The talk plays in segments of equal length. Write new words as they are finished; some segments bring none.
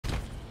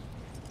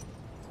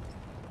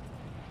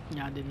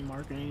Yeah, I didn't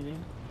mark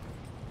anything.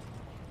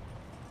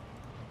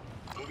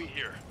 Moving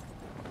here.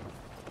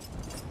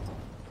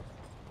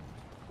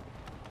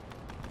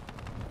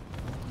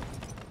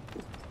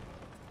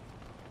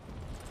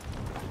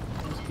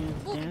 Let's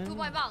get Moving to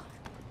my down. mark.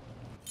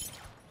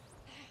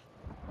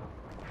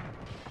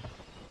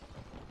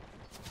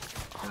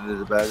 And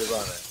there's a bag of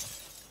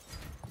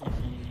honor.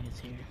 If anything is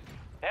here.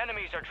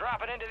 Enemies are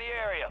dropping into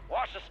the area.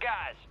 Watch the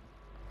skies.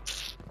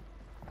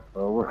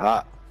 Oh, we're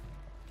hot.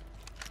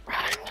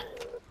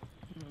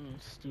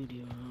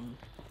 Studio room.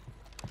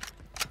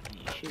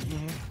 Any shit in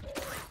here?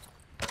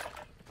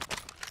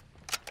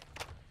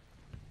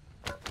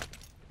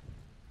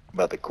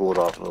 About to cool it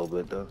off a little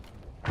bit though.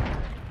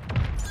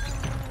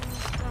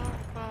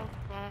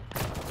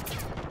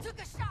 Took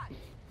a shot.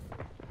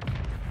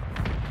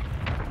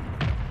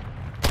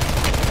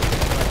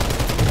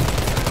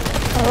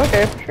 Oh,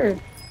 okay, sure.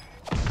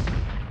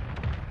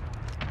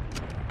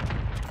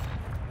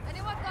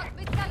 Anyone got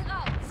missile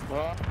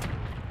rounds?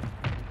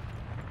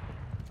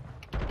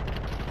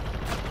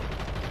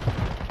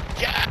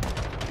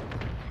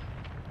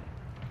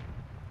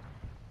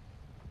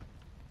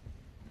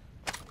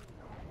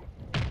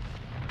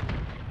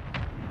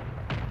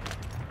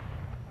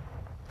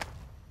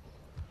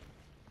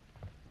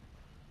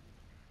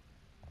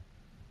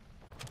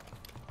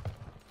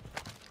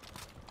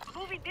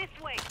 Moving this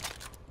way.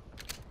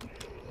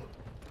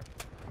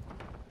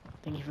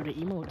 Thank you for the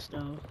emotes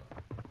though.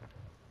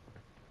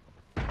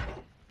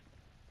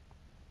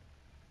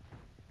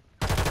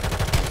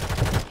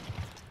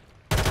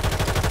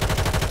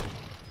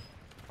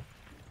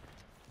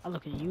 I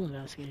look at you and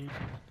got scared.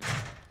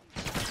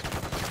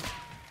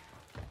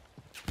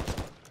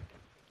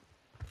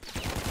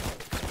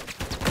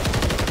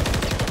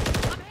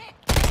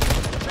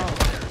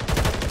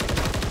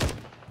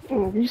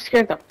 You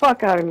scared the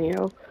fuck out of me,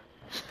 yo.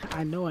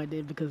 I know I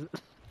did because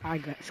I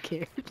got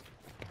scared.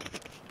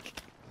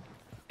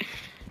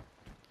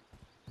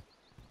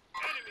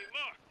 Enemy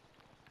marked.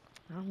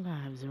 I'm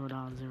gonna have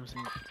 $0.0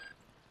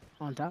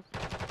 on top.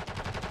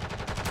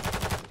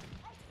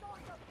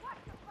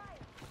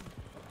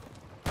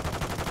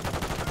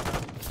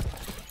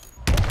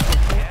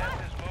 Gas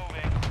is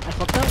moving. I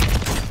fucked up.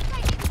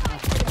 I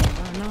fucked up.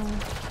 I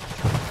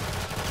know.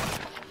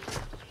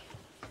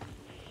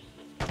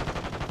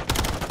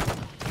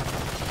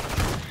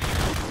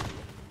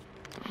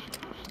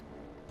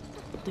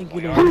 Thank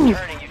you, We are though.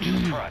 returning you to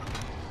the front.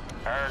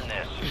 Earn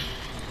this.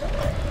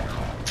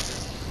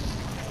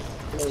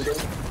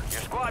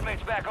 Your squad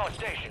mate's back on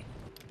station.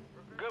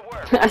 Good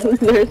work.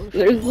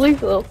 there's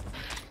lethal.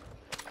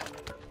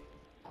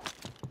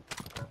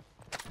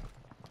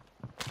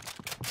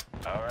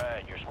 All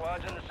right, your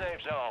squad's in the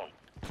safe zone.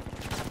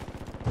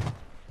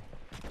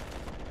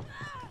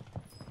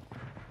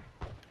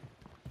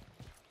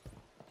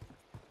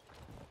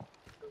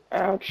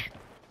 Ouch.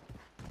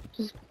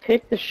 Just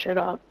pick the shit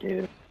up,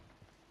 dude.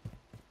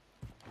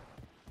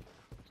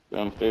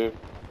 Downstairs.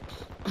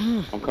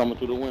 I'm coming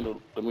through the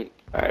window. Alright,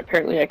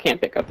 apparently I can't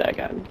pick up that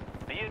gun.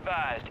 Be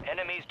advised,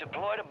 enemies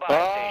deploy to buy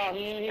Ah, station.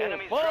 he ain't here.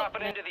 Enemies Fuck,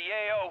 dropping man. into the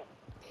AO.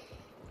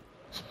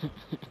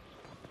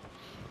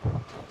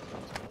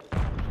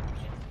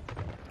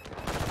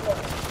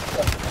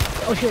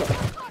 Oh shit. I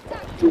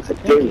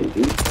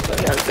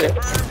got it.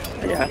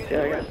 I got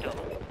it.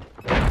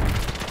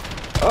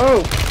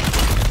 Oh!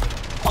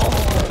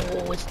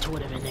 Oh, it's two of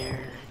them in there.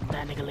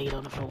 That nigga laid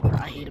on the floor.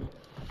 I hate him.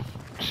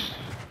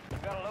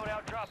 Got a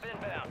loadout drop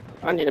inbound.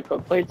 I need to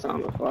put plates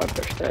on before I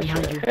push that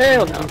Behind shit. you.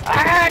 Hell no.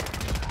 Ah!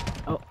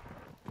 Oh.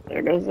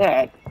 There goes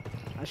that.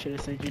 I should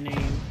have said your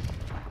name.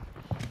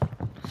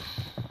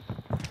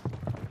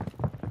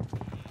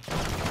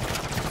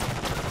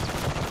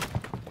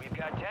 We've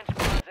got 10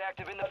 squads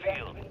active in the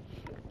field.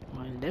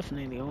 Well,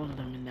 definitely all of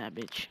them in that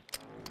bitch.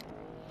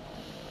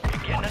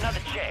 You're getting another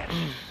chance.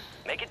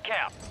 Make it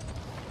count.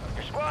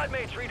 Your squad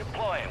mates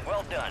redeploying.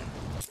 Well done.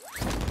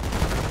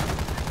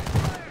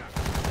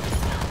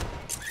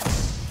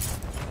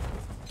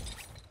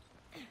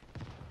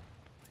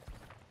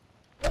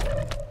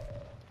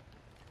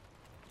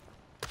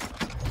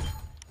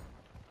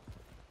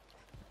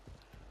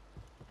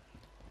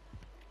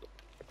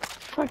 What the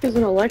fuck is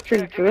an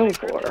electric drill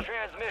Activating for? crypto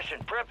transmission.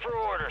 Prep for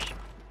orders.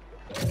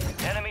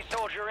 Enemy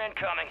soldier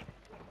incoming.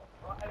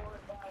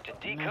 To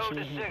decode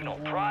the signal,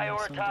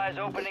 prioritize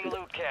opening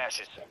loot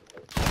caches.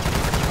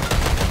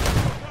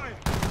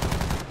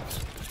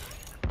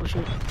 Oh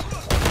shit.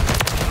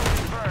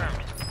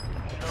 Confirmed.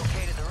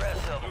 Located the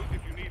rest of them.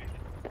 If you need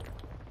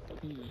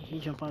it. He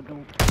jumped out the.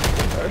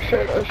 Oh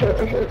shit, oh shit,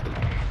 oh shit.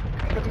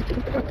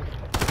 Confirmed.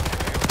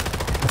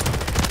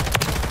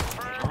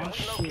 Oh We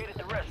shit. located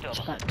the rest of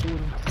them. Got two of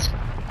them.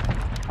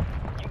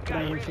 You Can I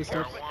got hear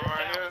footsteps? reinforcements One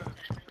right inbound.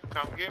 here.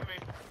 Come get me.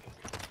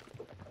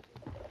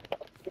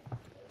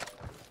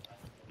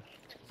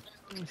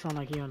 It sound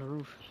like he on the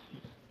roof.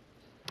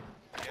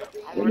 Yeah,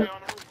 I'm right here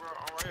on the roof, bro.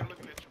 I'm right here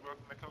looking at you, bro.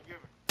 Come get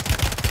me.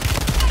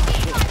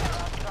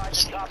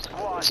 Outside the top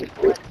squad.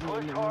 Let's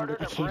push know harder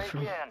where to they break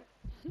came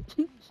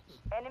in.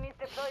 Enemies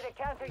deployed a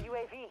counter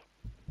UAV.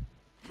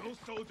 No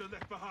soldier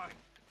left behind.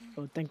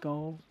 Oh, thank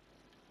God.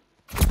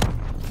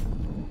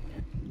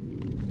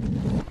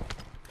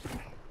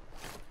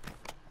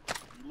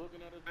 You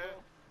looking at it,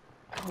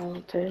 That, bro?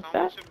 I'll take come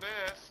that. with your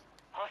best.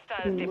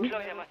 Hostiles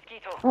deploy the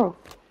mosquito. Oh,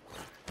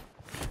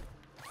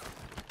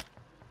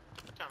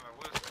 Trying to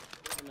whistle.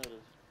 Looking at us.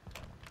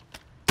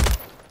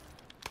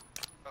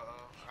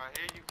 Uh-oh. I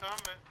hear you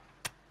coming.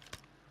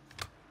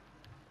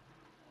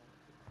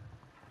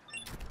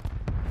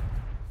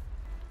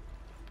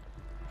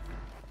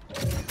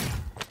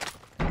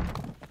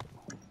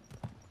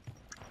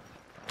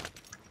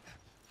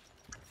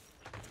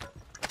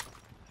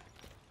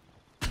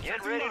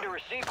 Get ready to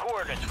receive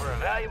coordinates for a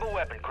valuable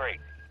weapon crate.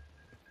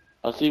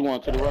 I see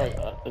one to the right.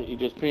 He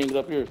just pinged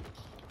up here.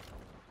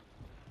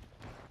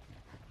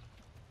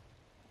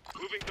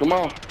 Moving to Come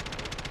on.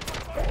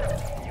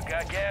 You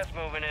got gas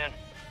moving in.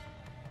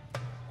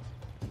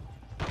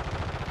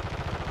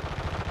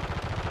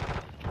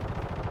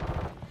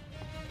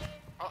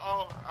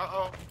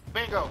 Uh-oh.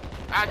 Bingo.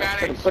 I got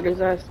could it. have put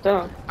his ass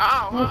down.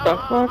 What the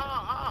fuck?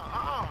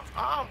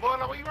 Boy,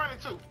 now where you running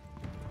to?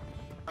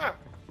 Huh.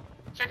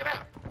 Check it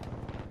out.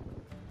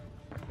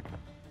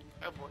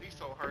 That boy, he's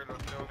so hurt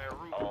up there on that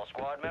roof. All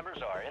squad members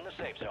are in the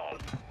safe zone.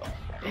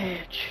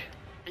 Bitch.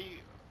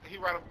 He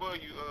right above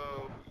you,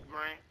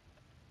 Green.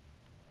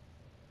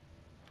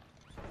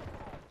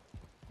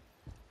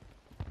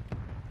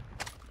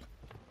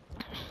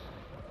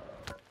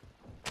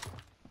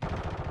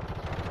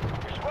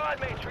 Your squad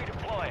mates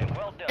redeploying.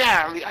 Well done.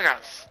 Golly, I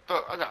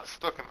got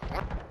stuck in the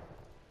one.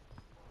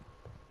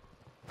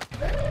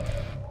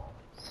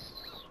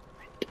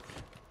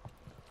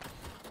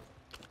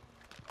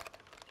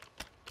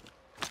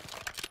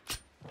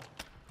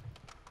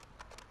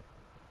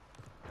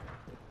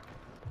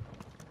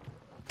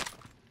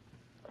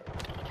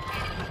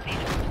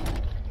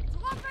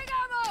 Dropping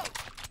ammo!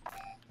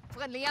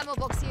 Friendly ammo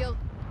box here.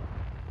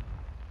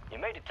 You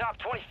made the top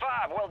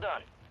 25. Well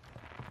done.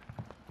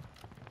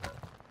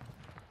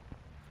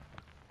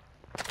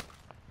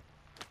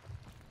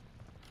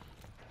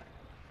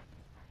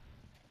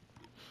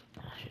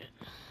 Oh, shit.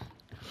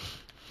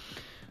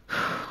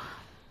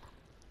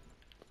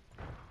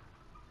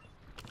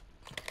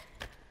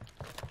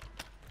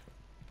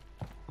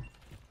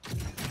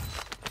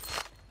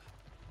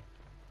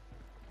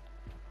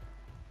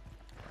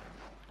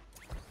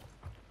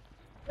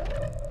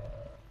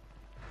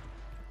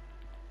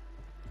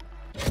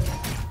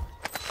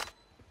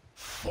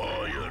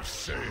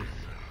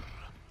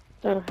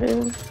 The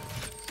hell?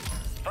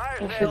 Fire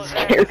That sales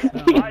shit ended.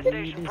 scared me. Buy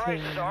station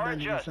prices are That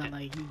nigga adjusted. sound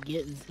like he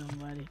getting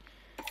somebody.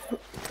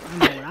 I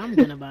know what I'm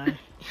gonna buy.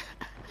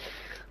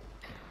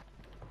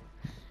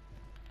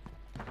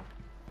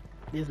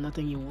 There's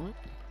nothing you want?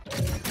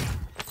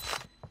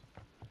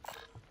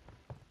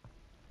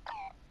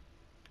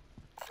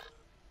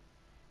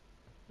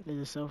 There's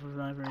a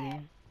self-revive right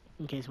here,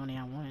 in case one of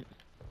y'all want it.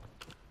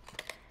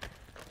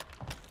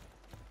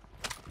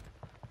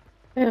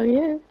 Hell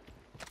yeah.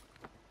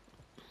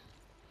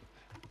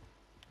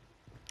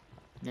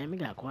 Damn, it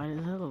got quiet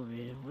as hell over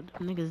here. What the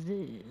niggas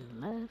did?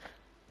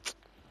 Left?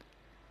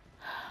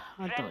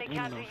 I thought Friendly they were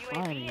counter no UAV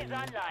fighting. is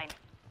online.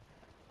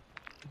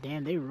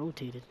 Damn, they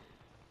rotated.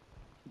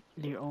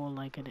 They're all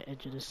like at the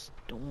edge of the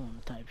storm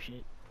type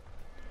shit.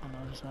 On the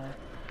other side.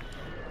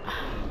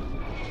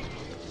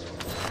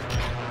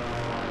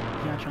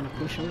 Y'all trying to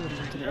push over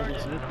to the other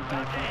circle type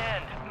About to shit.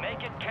 end.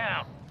 Make it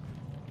count.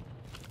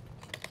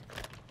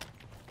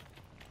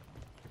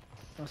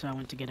 That's why I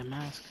went to get a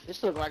mask.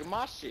 This look like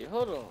my shit.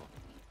 Hold on.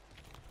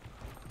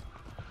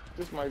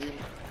 This might be. I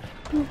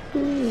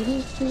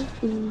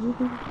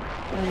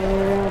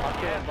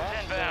can't buy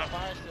Inbound.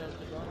 fire sales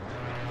to go.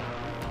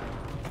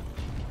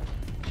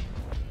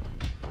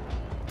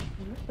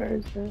 Where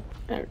is that?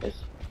 There it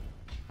is.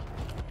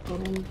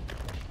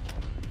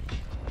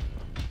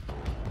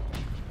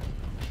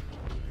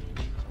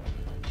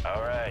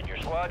 All right, your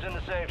squad's in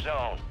the safe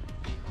zone.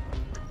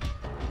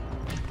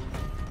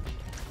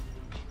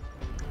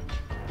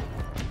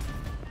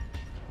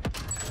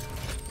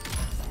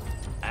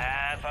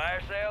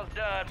 Fire sales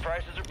done.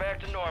 Prices are back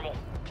to normal.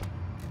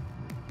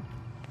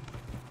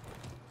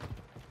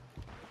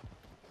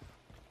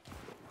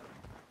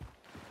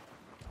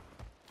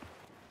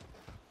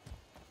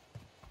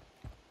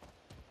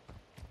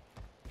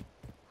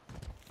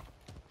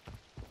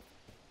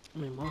 I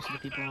mean, most of the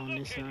people on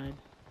this side.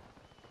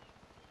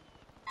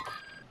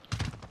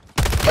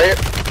 Right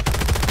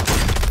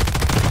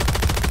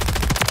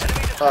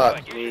Enemy Fuck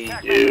destroyed. me, Use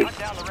your dude. to hunt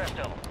down the rest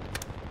of them.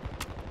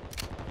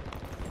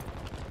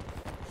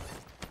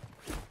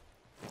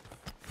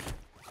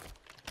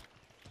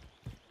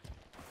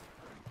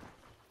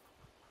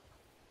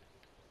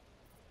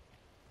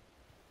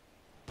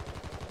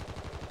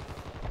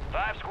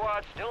 Five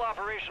squads still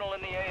operational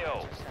in the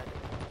AO.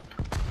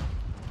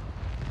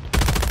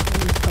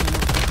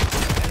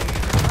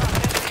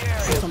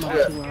 Come up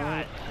to our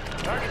right.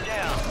 Target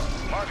down.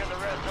 Marking the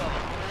rest of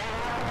them.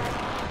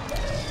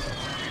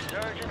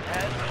 Resurgence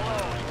has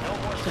closed. No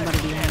more Somebody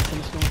second behind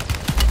chances. some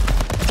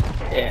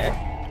storm.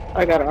 Yeah.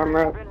 I got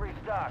armor up. Been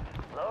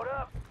restocked. Load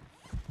up.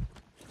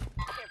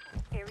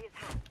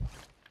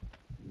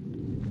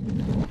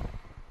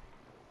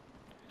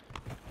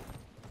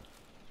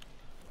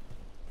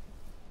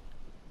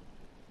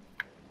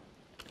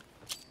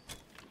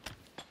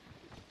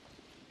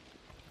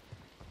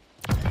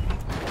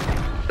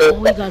 Oh,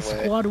 we got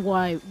squad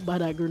wiped by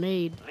that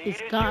grenade. Lead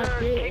It's is got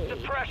yours. Keep the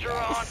pressure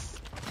on.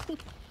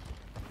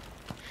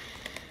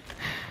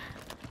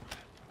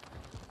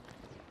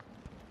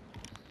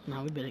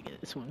 Nah, we better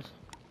get this one.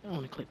 I don't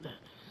want to click that.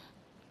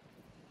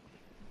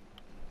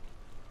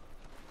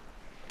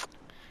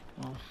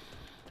 Well,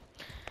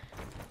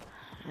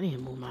 I need to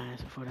move my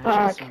ass before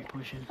that shit start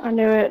pushing. I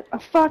knew it. I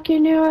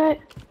fucking knew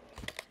it.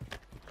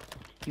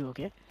 You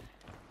okay?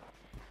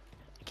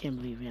 I can't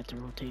believe we had to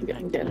rotate back.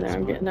 I'm getting to there. that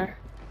I'm spot. getting there.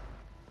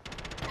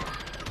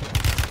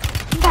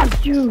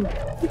 Fuck you.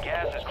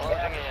 Gas is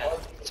closing in.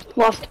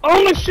 Lost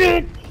all my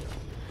shit.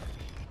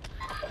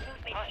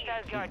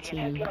 Hostile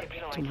Guardian Team has been to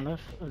deployed. my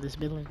left of this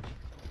building.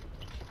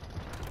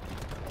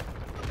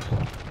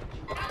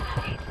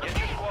 Get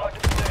your squad to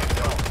the safe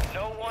zone.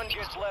 No one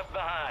gets left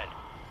behind.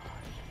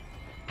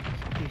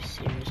 Are you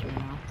serious right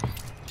now?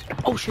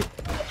 Oh shit!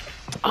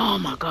 Oh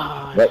my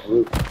god! That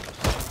roof.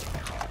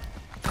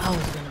 I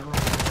was gonna roll.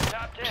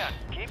 Top 10.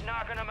 Keep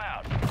knocking them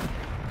out.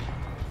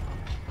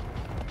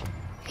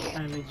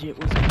 I legit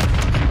was gonna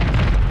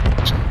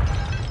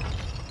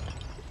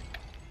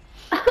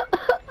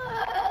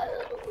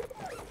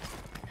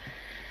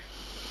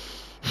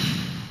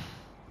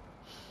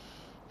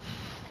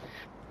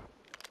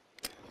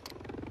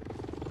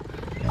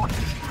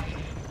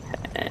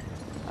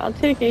I'll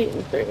take 8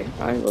 and 3.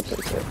 I will take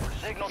it.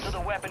 Signal to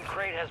the weapon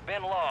crate has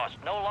been lost.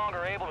 No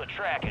longer able to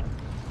track it.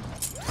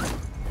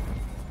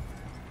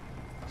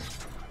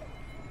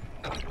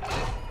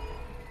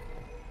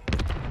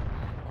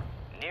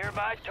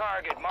 Nearby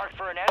target marked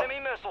for an enemy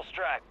missile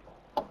strike.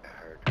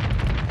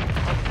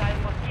 Hostile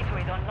Mosquito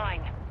is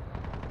online.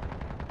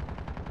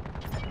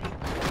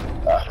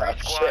 Three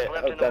squads Shit, I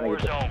left was in the trying war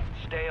to get zone.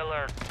 Stay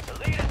alert. The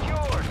lead is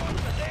yours.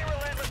 Stay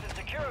relentless and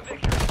secure a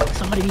victory.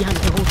 Somebody behind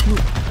the whole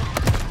shoot.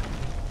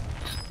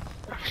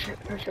 Oh shit,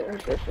 oh shit, oh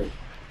shit, oh shit.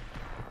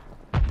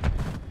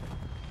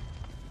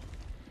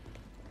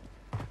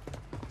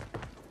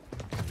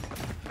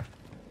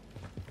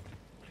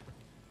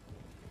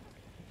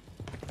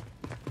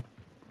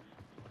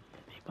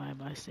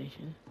 Bye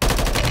station. Gas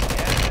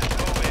is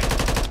moving.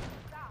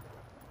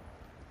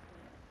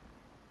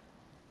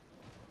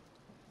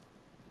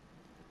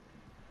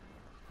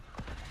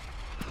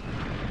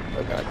 I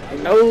got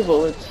no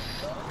bullets.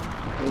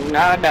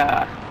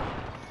 Nada.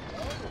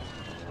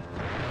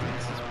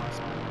 This is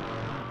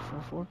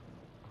possible.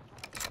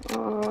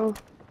 4-4?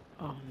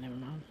 Oh, never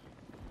mind.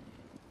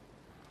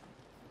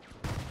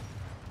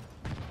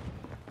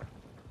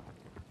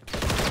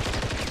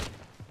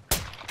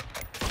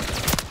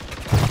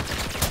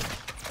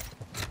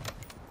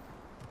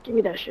 Give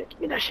me that shit,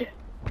 give me that shit.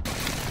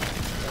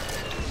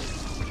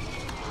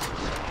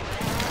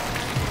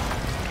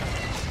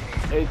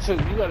 Hey, Chuck,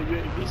 you got a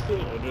UAV still?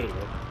 Oh, there you go.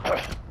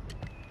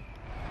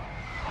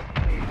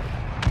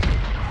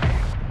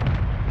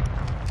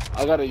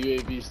 I got a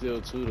UAV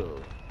still too,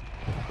 though.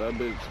 That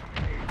bitch.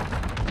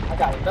 I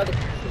got another.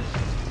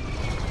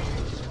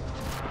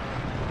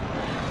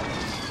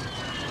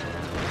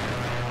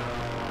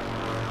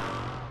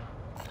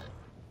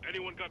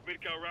 Anyone got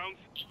Vidcal rounds?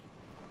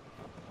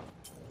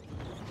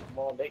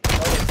 Come on, make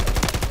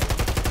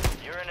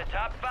You're in the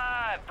top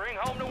 5. Bring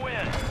home the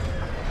win.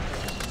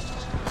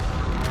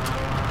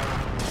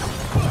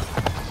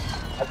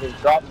 I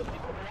just dropped the people.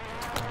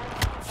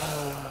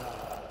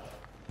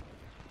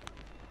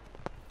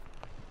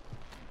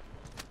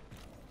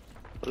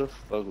 What the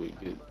fuck we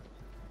get?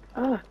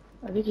 Ah,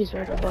 I think he's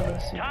right above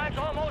us. Time's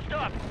almost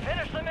up.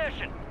 Finish the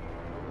mission.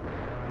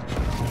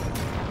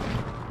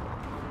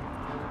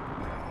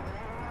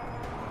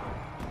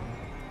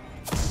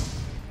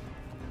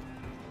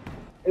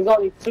 There's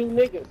only 2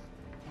 niggas.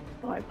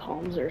 My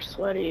palms are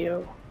sweaty,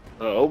 yo.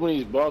 Open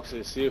these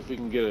boxes, see if we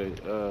can get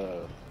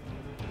a,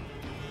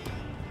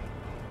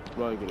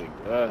 might get a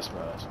gas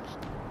mask.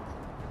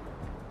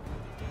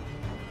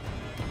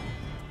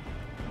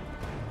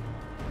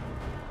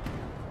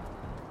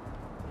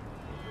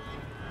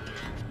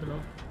 Below.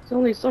 There's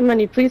only so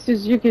many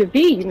places you could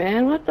be,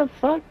 man. What the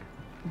fuck?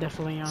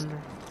 Definitely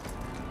under.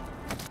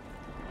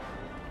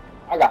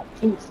 I got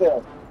 2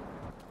 cells.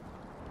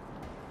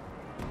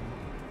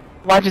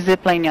 Watch the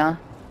zip plane, y'all.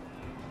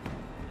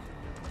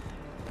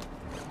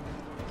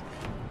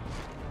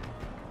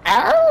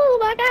 Oh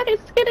my god,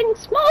 it's getting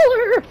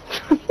smaller!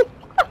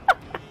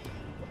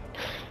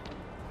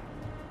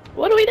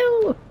 What do we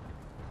do?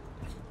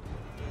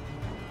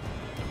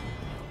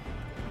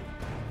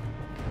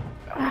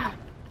 Ah.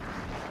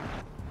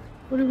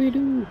 What do we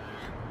do?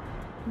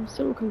 I'm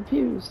so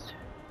confused.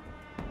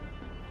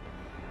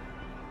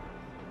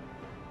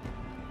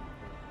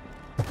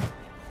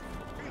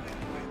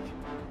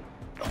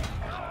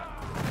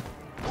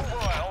 Oh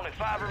boy, only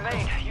 5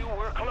 remain. You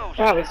were close.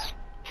 That was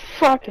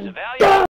fucking It's a valiant